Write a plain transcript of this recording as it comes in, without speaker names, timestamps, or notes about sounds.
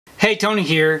Hey, Tony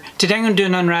here. Today I'm going to do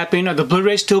an unwrapping of the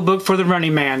Blu-ray Steelbook for the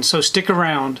Running Man, so stick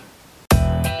around.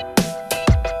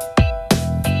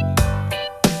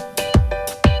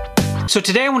 So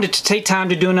today I wanted to take time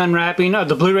to do an unwrapping of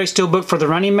the Blu-ray Steelbook for the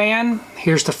Running Man.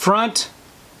 Here's the front,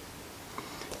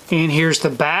 and here's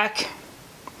the back.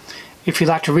 If you'd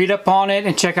like to read up on it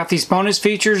and check out these bonus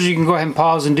features, you can go ahead and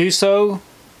pause and do so.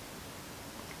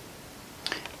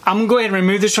 I'm going to go ahead and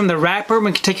remove this from the wrapper and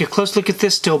we can take a close look at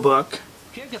this Steelbook.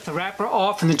 Okay, I've got the wrapper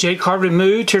off and the J card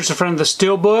removed. Here's the front of the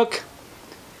Steelbook.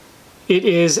 It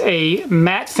is a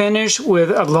matte finish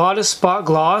with a lot of spot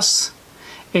gloss,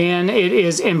 and it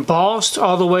is embossed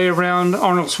all the way around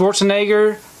Arnold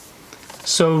Schwarzenegger.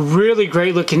 So really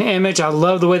great looking image. I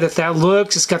love the way that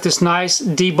looks. It's got this nice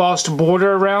debossed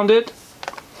border around it.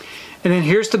 And then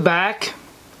here's the back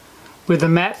with the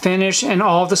matte finish and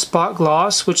all the spot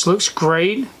gloss, which looks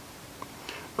great.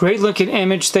 Great looking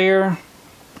image there.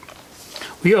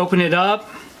 We open it up.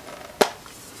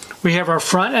 We have our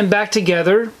front and back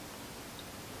together.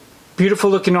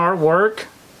 Beautiful looking artwork.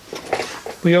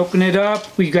 We open it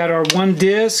up. We got our one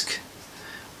disc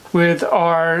with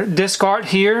our disc art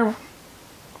here.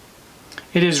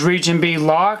 It is region B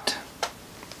locked.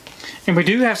 And we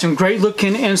do have some great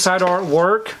looking inside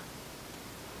artwork.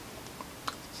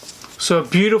 So a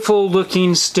beautiful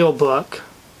looking Steelbook.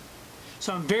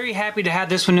 So I'm very happy to have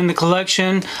this one in the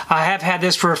collection. I have had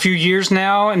this for a few years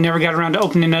now and never got around to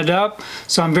opening it up.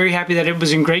 So I'm very happy that it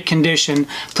was in great condition.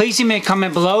 Please leave me a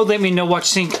comment below. Let me know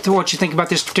what you think about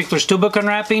this particular Steelbook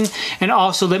unwrapping. And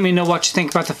also let me know what you think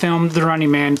about the film The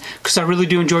Running Man, because I really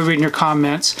do enjoy reading your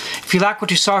comments. If you like what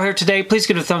you saw here today, please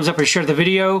give it a thumbs up or share the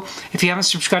video. If you haven't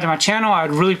subscribed to my channel, I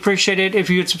would really appreciate it if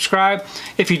you would subscribe.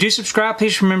 If you do subscribe,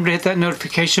 please remember to hit that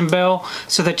notification bell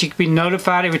so that you can be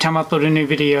notified every time I upload a new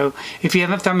video. If you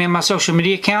haven't found me on my social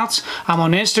media accounts, I'm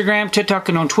on Instagram, TikTok,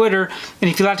 and on Twitter. And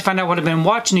if you'd like to find out what I've been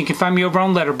watching, you can find me over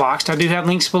on Letterboxd. I do have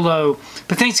links below.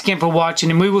 But thanks again for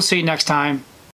watching, and we will see you next time.